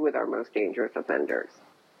to do with our most dangerous offenders?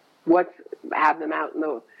 Have them out in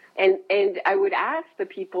the... And I would ask the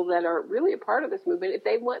people that are really a part of this movement if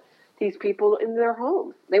they want these people in their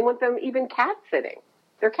homes. They want them even cat sitting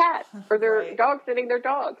their cats or their dog sitting their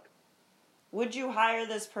dogs. Would you hire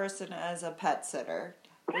this person as a pet sitter?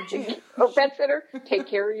 Would you? Pet sitter? Take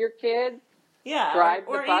care of your kids? Yeah. Drive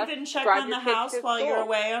or the bus, even check on the house while you're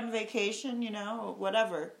away on vacation, you know,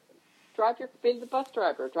 whatever. Be the bus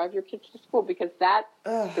driver. Drive your kids to school, because that's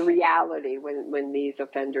the reality when these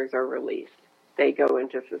offenders are released. They go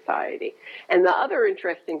into society. And the other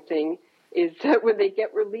interesting thing is that when they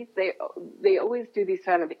get released, they always do these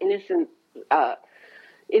kind of innocent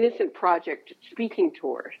project speaking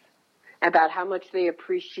tours about how much they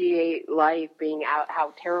appreciate life being out,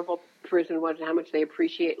 how terrible prison was, and how much they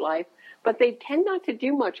appreciate life. But they tend not to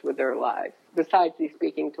do much with their lives besides these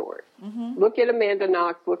speaking tours. Look at Amanda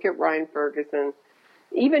Knox. Look at Ryan Ferguson.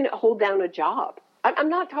 Even hold down a job. I'm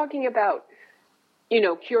not talking about, you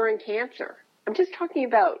know, curing cancer. I'm just talking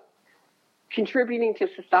about contributing to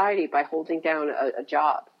society by holding down a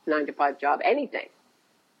job, 9-to-5 job, anything.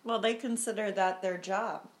 Well, they consider that their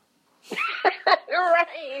job.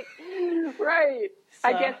 Right. So.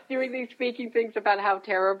 I guess doing these speaking things about how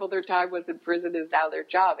terrible their time was in prison is now their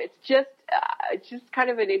job. It's just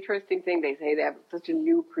kind of an interesting thing. They say they have such a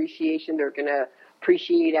new appreciation. They're going to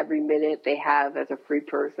appreciate every minute they have as a free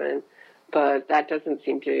person. But that doesn't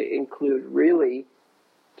seem to include really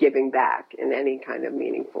giving back in any kind of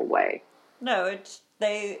meaningful way. No, it's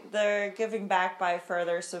they're giving back by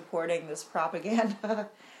further supporting this propaganda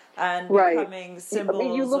and right. becoming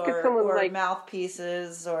symbols, you look at someone or like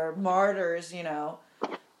mouthpieces or martyrs.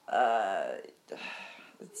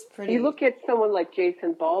 It's pretty. You look at someone like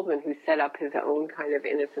Jason Baldwin, who set up his own kind of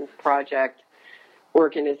Innocence Project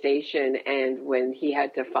organization, and when he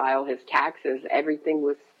had to file his taxes,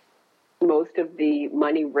 most of the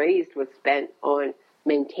money raised was spent on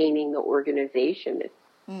maintaining the organization.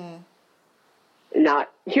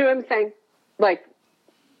 Not, you know what I'm saying? Like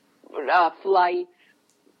flights,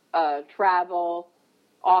 travel,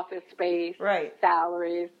 office space, right.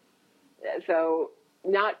 salaries. So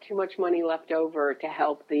not too much money left over to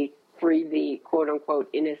help free the quote unquote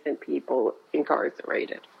innocent people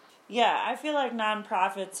incarcerated. Yeah, I feel like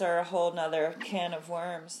nonprofits are a whole nother can of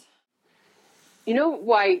worms. You know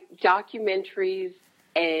why documentaries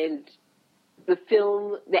and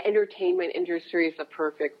the entertainment industry is a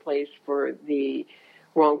perfect place for the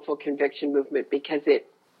wrongful conviction movement, because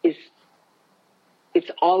it's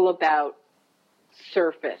all about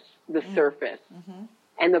surface. Mm-hmm.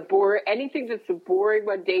 And anything that's the boring,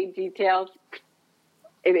 mundane details,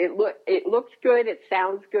 it looks good, it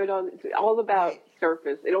sounds good it's all about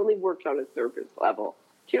surface. It only works on a surface level.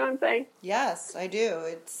 Do you know what I'm saying? Yes, I do.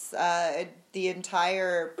 It's the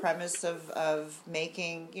entire premise of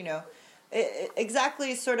making,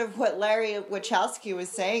 exactly sort of what Larry Wachowski was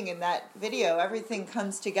saying in that video. Everything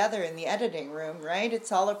comes together in the editing room, right?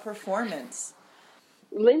 It's all a performance.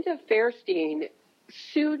 Linda Fairstein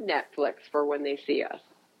sued Netflix for When They See Us.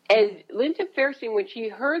 And Linda Fairstein, when she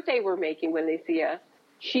heard they were making When They See Us,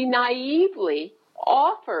 she naively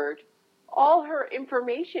offered all her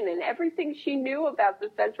information and everything she knew about the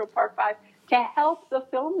Central Park Five to help the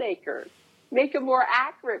filmmakers make a more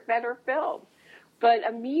accurate, better film. But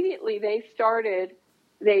immediately they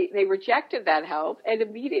rejected that help and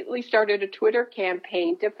immediately started a Twitter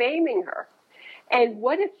campaign defaming her. And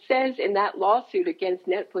what it says in that lawsuit against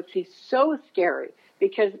Netflix is so scary,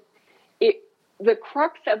 because the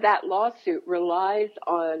crux of that lawsuit relies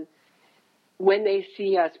on When They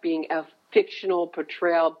See Us being a fictional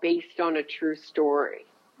portrayal based on a true story.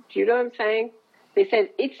 Do you know what I'm saying? They said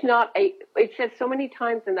it says so many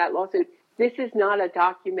times in that lawsuit, this is not a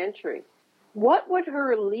documentary. What would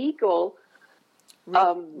her legal,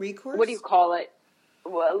 recourse? What do you call it?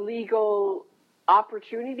 Well, legal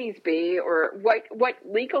opportunities be, or what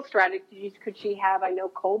legal strategies could she have? I know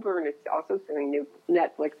Colburn is also suing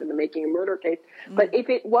Netflix in the Making a Murder case. But if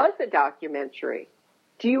it was a documentary,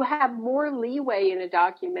 do you have more leeway in a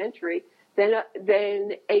documentary than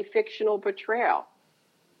a fictional portrayal?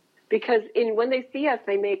 Because When They See Us,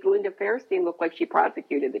 they make Linda Fairstein look like she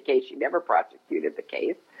prosecuted the case. She never prosecuted the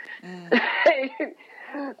case. It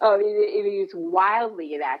is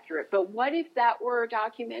wildly inaccurate. But what if that were a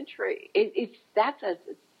documentary? That's a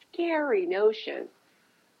scary notion.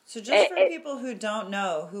 So just for people who don't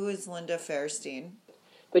know, who is Linda Fairstein?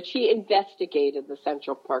 But she investigated the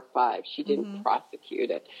Central Park Five. She didn't prosecute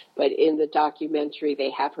it. But in the documentary,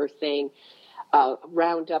 they have her saying,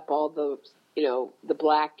 round up all the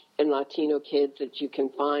black and Latino kids that you can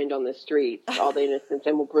find on the streets, all the innocents,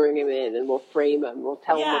 and we'll bring them in and we'll frame them. We'll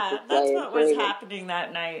tell them what to say. Yeah, that's what was happening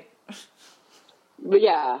that night. But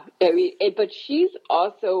yeah, but she's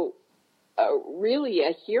also really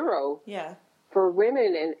a hero for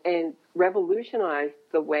women and revolutionized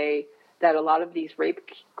the way that a lot of these rape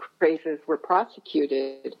cases were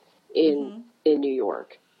prosecuted in New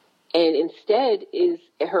York. And instead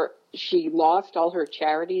she lost all her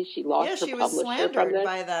charities. She lost her publisher. She was slandered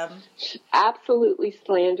by them. Absolutely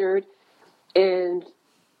slandered. And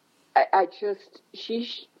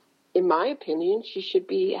in my opinion, she should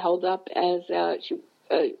be held up as a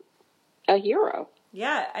hero.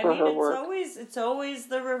 Yeah, I mean, it's always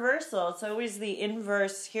the reversal. It's always the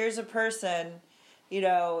inverse. Here's a person,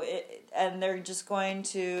 and they're just going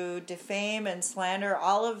to defame and slander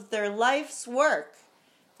all of their life's work,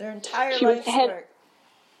 their entire life's work.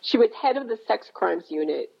 She was head of the sex crimes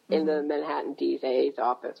unit in the Manhattan DA's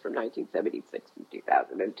office from 1976 to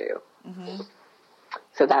 2002.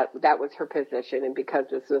 So that was her position, and because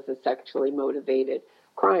this was a sexually motivated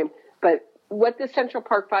crime. But what the Central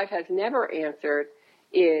Park Five has never answered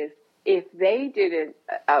is if they didn't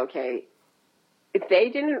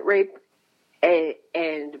rape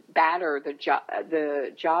and batter the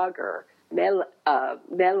jogger Mele,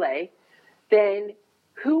 then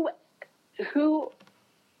who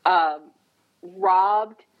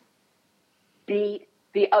robbed, beat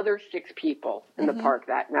the other 6 people in the park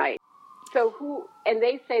that night? So and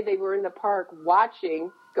they say they were in the park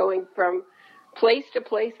watching, going from place to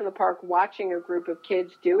place in the park, watching a group of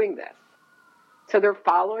kids doing this. So they're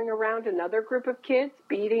following around another group of kids,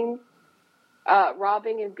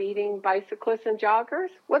 robbing and beating bicyclists and joggers.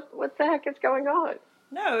 What the heck is going on?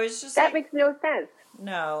 No, it's just that makes no sense.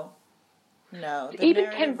 No.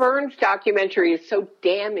 Even Ken Burns' documentary is so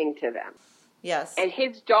damning to them. Yes. And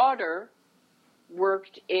his daughter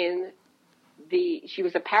worked she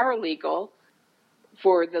was a paralegal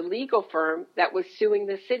for the legal firm that was suing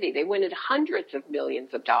the city. They winted hundreds of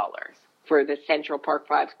millions of dollars for the Central Park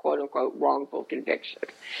Five's quote-unquote wrongful conviction.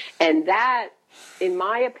 And that, in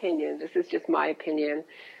my opinion, this is just my opinion,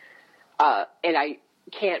 and I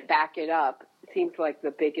can't back it up, seems like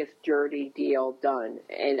the biggest dirty deal done.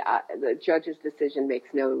 And the judge's decision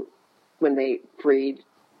when they freed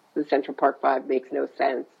the Central Park Five, makes no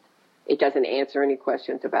sense. It doesn't answer any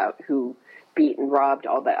questions about who beat and robbed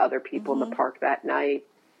all the other people in the park that night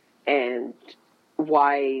and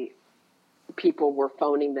why people were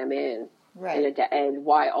phoning them in. Right. And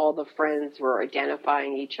why all the friends were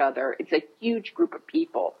identifying each other. It's a huge group of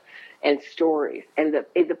people and stories. And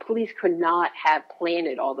the police could not have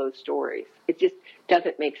planted all those stories. It just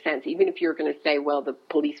doesn't make sense. Even if you're going to say, well, the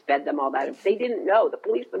police fed them all that. If they didn't know. The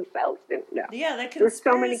police themselves didn't know. Yeah, the There's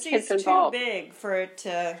so many conspiracy kids is too involved. big for it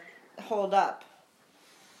to hold up.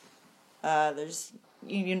 There's...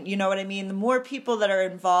 You know what I mean? The more people that are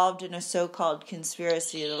involved in a so-called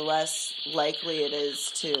conspiracy, the less likely it is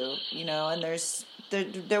to, and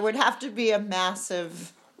there would have to be a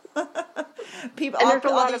massive people,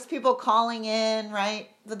 all these people calling in, right?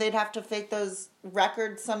 But they'd have to fake those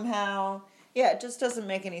records somehow. Yeah, it just doesn't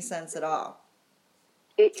make any sense at all.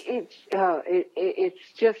 It's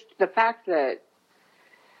just the fact that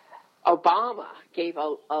Obama gave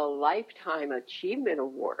a Lifetime Achievement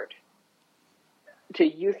Award to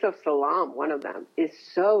Yusuf Salaam, one of them, is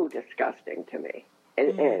so disgusting to me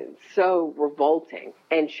and so revolting,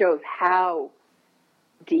 and shows how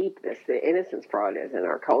deep the innocence fraud is in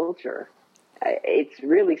our culture. It's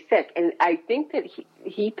really sick. And I think that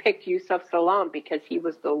he picked Yusuf Salaam because he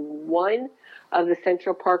was the one of the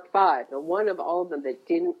Central Park Five, the one of all of them that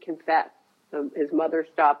didn't confess. His mother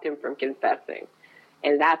stopped him from confessing.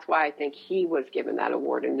 And that's why I think he was given that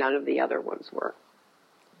award and none of the other ones were.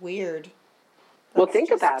 Weird. Well,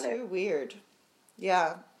 think about it. Too weird.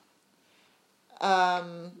 Yeah.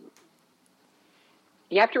 You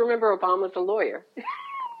have to remember Obama's a lawyer.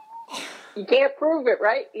 You can't prove it,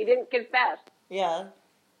 right? He didn't confess. Yeah.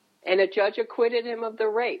 And a judge acquitted him of the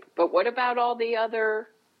rape. But what about all the other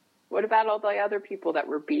people that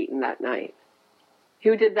were beaten that night?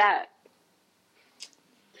 Who did that?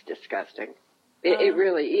 It's disgusting. It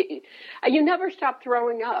really, you never stop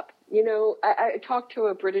throwing up. I talked to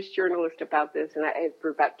a British journalist about this for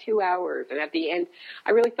about 2 hours. And at the end, I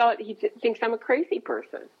really thought he thinks I'm a crazy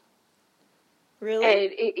person. Really?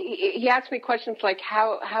 And he asked me questions like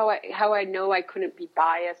how I know I couldn't be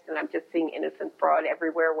biased and I'm just seeing innocent fraud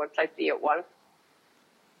everywhere once I see it once.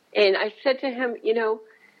 And I said to him,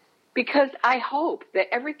 because I hope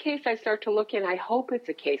that every case I start to look in, I hope it's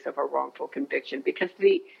a case of a wrongful conviction. Because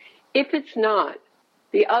if it's not,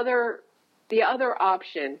 the other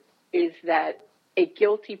option is that a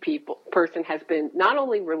guilty person has been not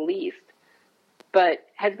only released, but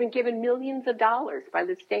has been given millions of dollars by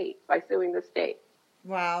the state, by suing the state.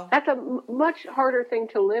 Wow. That's a much harder thing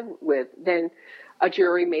to live with than a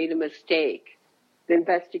jury made a mistake. The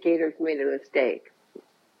investigators made a mistake.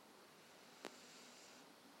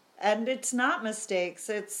 And it's not mistakes.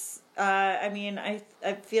 It's, I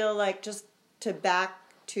feel like just to back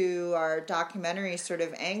to our documentary sort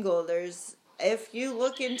of angle, if you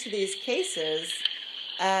look into these cases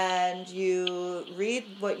and you read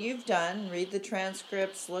what you've done, read the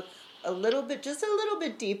transcripts, look just a little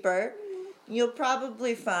bit deeper, you'll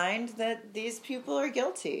probably find that these people are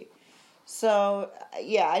guilty. So,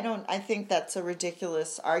 yeah, I think that's a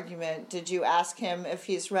ridiculous argument. Did you ask him if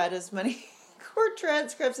he's read as many court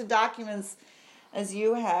transcripts and documents as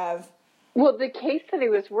you have? Well, the case that he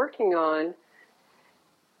was working on,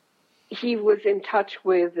 he was in touch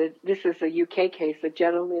with, this is a UK case, a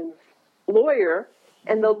gentleman's lawyer,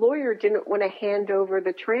 and the lawyer didn't want to hand over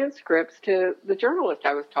the transcripts to the journalist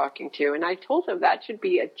I was talking to. And I told him that should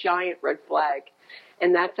be a giant red flag.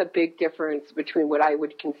 And that's a big difference between what I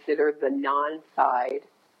would consider the non-side,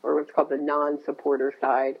 or what's called the non-supporter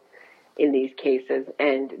side in these cases,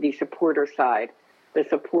 and the supporter side. The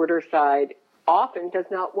supporter side often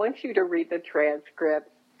does not want you to read the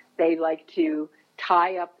transcripts. They like to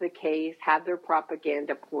tie up the case, have their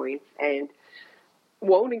propaganda points, and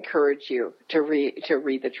won't encourage you to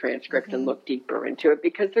read the transcripts and look deeper into it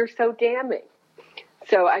because they're so damning.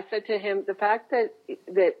 So I said to him, the fact that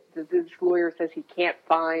this lawyer says he can't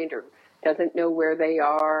find or doesn't know where they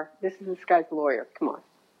are. This is this guy's lawyer. Come on.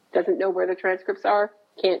 Doesn't know where the transcripts are,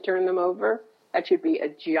 can't turn them over. That should be a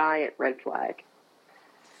giant red flag.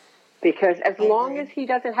 Because as long as he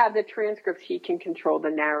doesn't have the transcripts, he can control the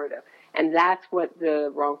narrative. And that's what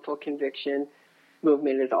the wrongful conviction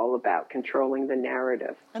movement is all about, controlling the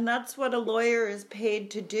narrative. And that's what a lawyer is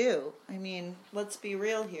paid to do. I mean, let's be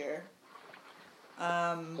real here.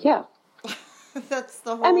 Yeah. That's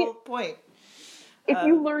the whole point. If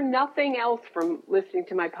you learn nothing else from listening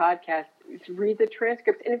to my podcast, read the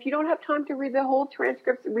transcripts. And if you don't have time to read the whole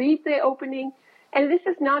transcripts, read the opening. And this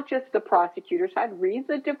is not just the prosecutor's side. Read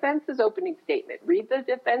the defense's opening statement. Read the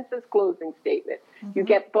defense's closing statement. Mm-hmm. You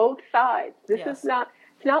get both sides. This is not,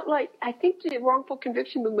 it's not like, I think the wrongful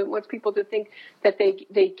conviction movement wants people to think that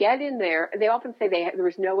they get in there, and they often say there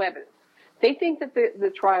was no evidence. They think that the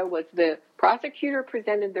trial was the prosecutor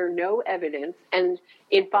presented their no evidence, and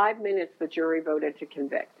in 5 minutes the jury voted to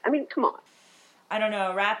convict. I mean, come on. I don't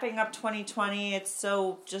know, wrapping up 2020, it's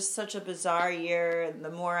just such a bizarre year, and the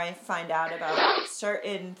more I find out about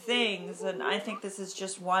certain things, and I think this is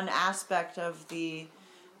just one aspect of the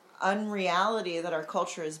unreality that our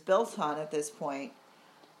culture is built on at this point.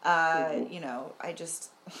 You know, I just...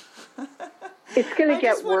 It's going to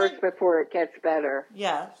get worse before it gets better.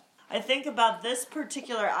 Yeah. I think about this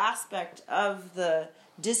particular aspect of the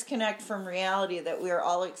disconnect from reality that we are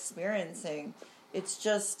all experiencing. It's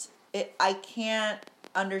just... I can't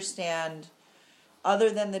understand, other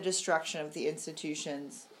than the destruction of the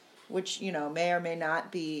institutions, which, you know, may or may not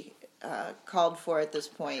be called for at this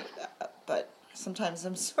point. But sometimes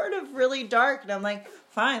I'm sort of really dark, and I'm like,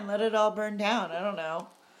 fine, let it all burn down. I don't know.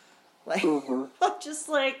 Like, just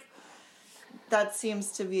like, that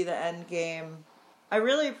seems to be the end game. I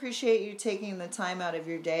really appreciate you taking the time out of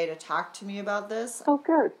your day to talk to me about this. Oh,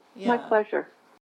 good. Yeah. My pleasure.